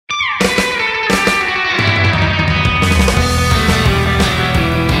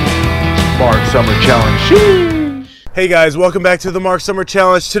Summer Challenge. Sheesh. Hey guys, welcome back to the Mark Summer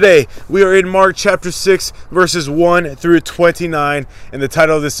Challenge. Today, we are in Mark chapter 6, verses 1 through 29, and the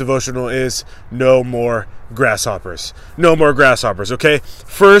title of this devotional is No More Grasshoppers. No more grasshoppers, okay?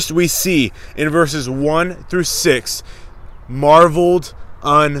 First, we see in verses 1 through 6, marveled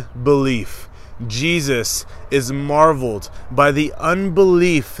unbelief. Jesus is marveled by the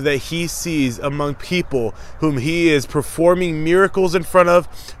unbelief that he sees among people whom he is performing miracles in front of,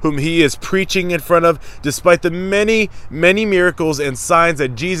 whom he is preaching in front of. Despite the many, many miracles and signs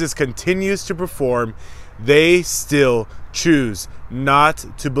that Jesus continues to perform, they still choose not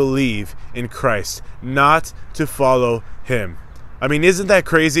to believe in Christ, not to follow him. I mean, isn't that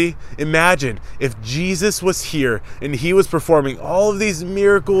crazy? Imagine if Jesus was here and he was performing all of these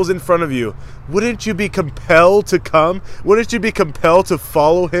miracles in front of you. Wouldn't you be compelled to come? Wouldn't you be compelled to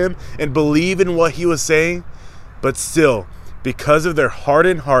follow him and believe in what he was saying? But still, because of their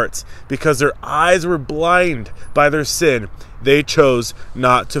hardened hearts, because their eyes were blind by their sin, they chose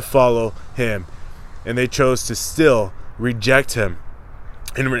not to follow him. And they chose to still reject him.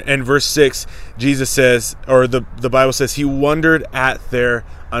 In verse 6, Jesus says, or the Bible says, he wondered at their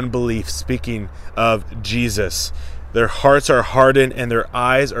unbelief, speaking of Jesus. Their hearts are hardened and their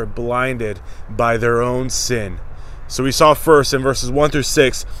eyes are blinded by their own sin. So we saw first in verses 1 through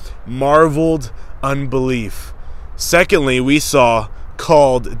 6, marveled unbelief. Secondly, we saw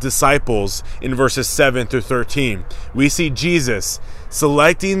called disciples in verses 7 through 13. We see Jesus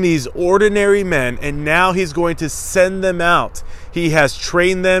selecting these ordinary men, and now he's going to send them out. He has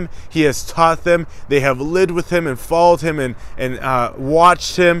trained them, he has taught them, they have lived with him and followed him and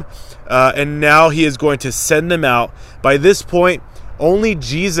watched him, and now he is going to send them out. By this point, only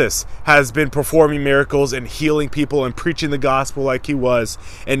Jesus has been performing miracles and healing people and preaching the gospel like he was.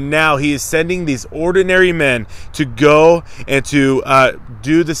 And now he is sending these ordinary men to go and to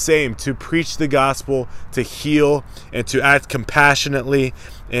do the same, to preach the gospel, to heal, and to act compassionately,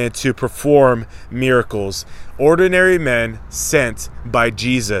 and to perform miracles. Ordinary men sent by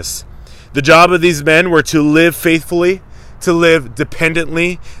Jesus. The job of these men were to live faithfully, to live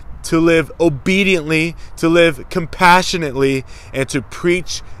dependently, to live obediently, to live compassionately, and to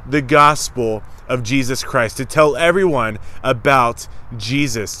preach the gospel of Jesus Christ, to tell everyone about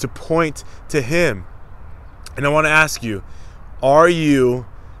Jesus, to point to him. And I want to ask you, are you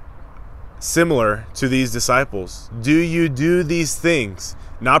similar to these disciples? Do you do these things?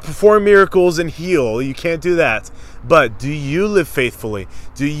 Not perform miracles and heal, you can't do that. But do you live faithfully?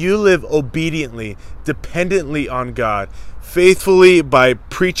 Do you live obediently, dependently on God? Faithfully by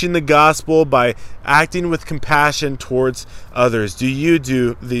preaching the gospel, by acting with compassion towards others? Do you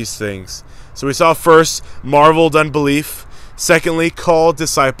do these things? So we saw first, marveled unbelief. Secondly, called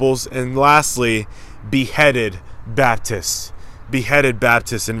disciples. And lastly, beheaded Baptists. Beheaded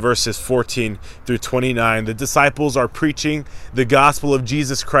Baptists in verses 14 through 29. The disciples are preaching the gospel of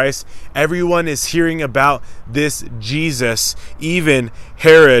Jesus Christ. Everyone is hearing about this Jesus, even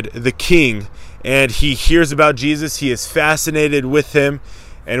Herod the king. And he hears about Jesus. He is fascinated with him.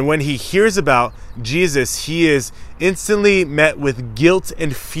 And when he hears about Jesus, he is instantly met with guilt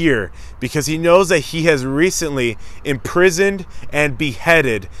and fear because he knows that he has recently imprisoned and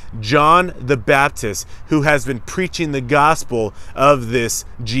beheaded John the Baptist, who has been preaching the gospel of this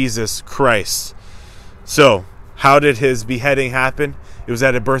Jesus Christ. So, how did his beheading happen? It was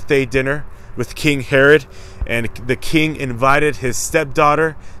at a birthday dinner with King Herod. And the king invited his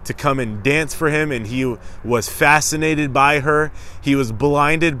stepdaughter to come and dance for him, and he was fascinated by her. He was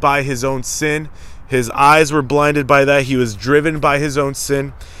blinded by his own sin. His eyes were blinded by that. He was driven by his own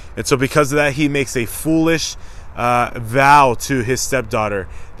sin. And so because of that, he makes a foolish vow to his stepdaughter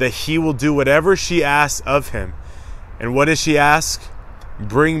that he will do whatever she asks of him. And what does she ask?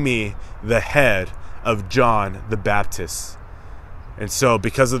 Bring me the head of John the Baptist. And so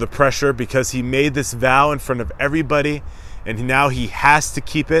because of the pressure, because he made this vow in front of everybody, and now he has to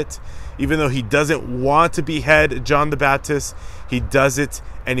keep it, even though he doesn't want to behead John the Baptist, he does it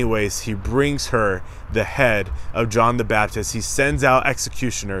anyways. He brings her the head of John the Baptist. He sends out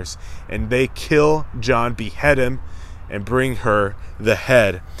executioners, and they kill John, behead him, and bring her the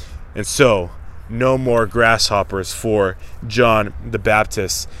head. And so, no more grasshoppers for John the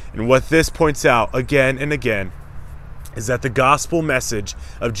Baptist. And what this points out again and again is that the gospel message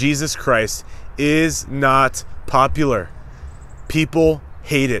of Jesus Christ is not popular. People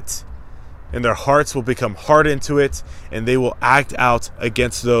hate it, and their hearts will become hardened to it, and they will act out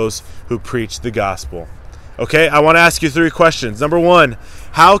against those who preach the gospel. Okay, I want to ask you 3 questions. Number 1,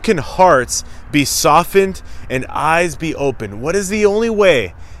 how can hearts be softened and eyes be opened? What is the only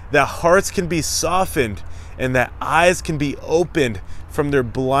way that hearts can be softened and that eyes can be opened from their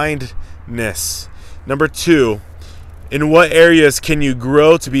blindness godliness. Number 2, in what areas can you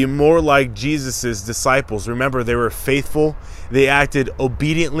grow to be more like Jesus' disciples? Remember, they were faithful. They acted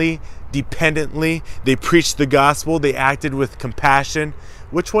obediently, dependently. They preached the gospel. They acted with compassion.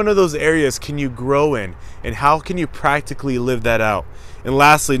 Which one of those areas can you grow in? And how can you practically live that out? And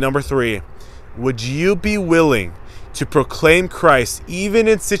lastly, number 3, would you be willing to proclaim Christ even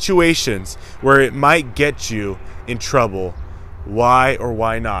in situations where it might get you in trouble? Why or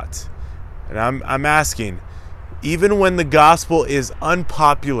why not? And I'm asking, even when the gospel is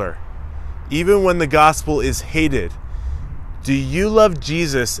unpopular, even when the gospel is hated, do you love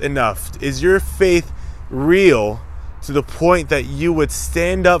Jesus enough? Is your faith real to the point that you would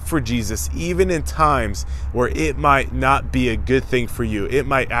stand up for Jesus even in times where it might not be a good thing for you? It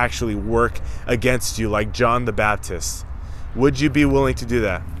might actually work against you, like John the Baptist. Would you be willing to do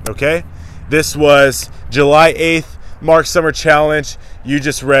that? Okay? This was July 8th, Mark Summer Challenge. You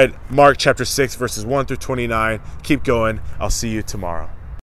just read Mark chapter 6, verses 1 through 29. Keep going. I'll see you tomorrow.